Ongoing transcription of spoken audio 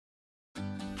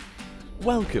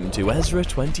Welcome to Esra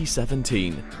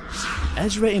 2017.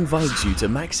 Esra invites you to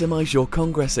maximize your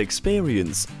Congress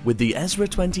experience with the Esra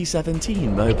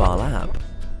 2017 mobile app.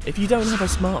 If you don't have a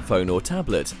smartphone or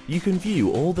tablet, you can view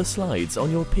all the slides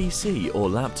on your PC or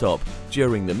laptop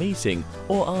during the meeting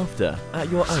or after at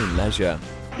your own leisure.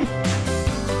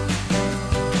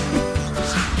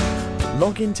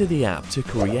 Log into the app to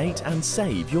create and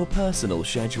save your personal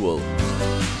schedule.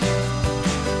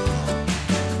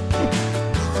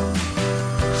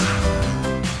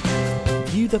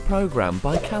 View the program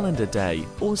by calendar day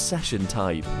or session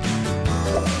type.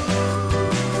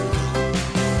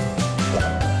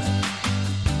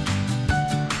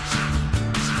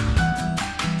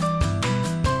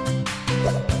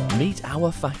 Meet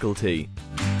our faculty.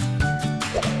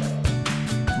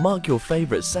 Mark your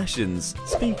favorite sessions,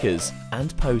 speakers,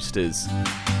 and posters.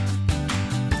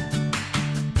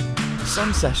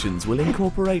 Some sessions will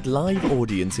incorporate live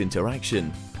audience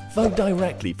interaction. Vote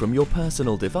directly from your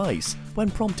personal device when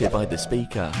prompted by the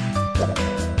speaker.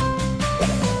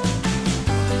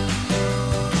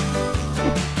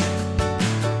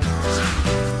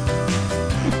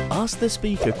 Ask the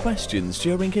speaker questions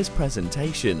during his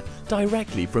presentation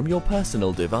directly from your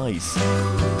personal device.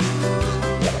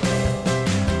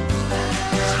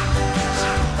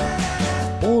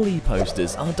 All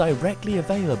e-posters are directly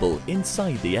available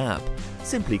inside the app.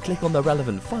 Simply click on the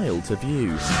relevant file to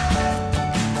view.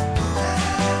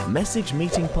 Message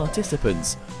meeting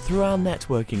participants through our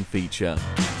networking feature.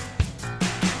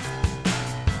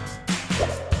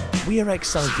 We are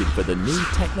excited for the new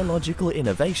technological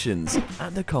innovations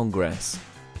at the Congress.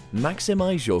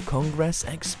 Maximize your Congress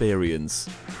experience.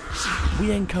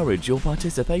 We encourage your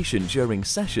participation during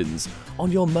sessions on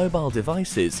your mobile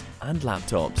devices and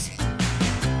laptops.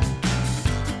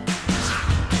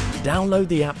 Download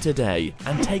the app today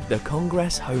and take the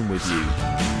Congress home with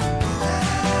you.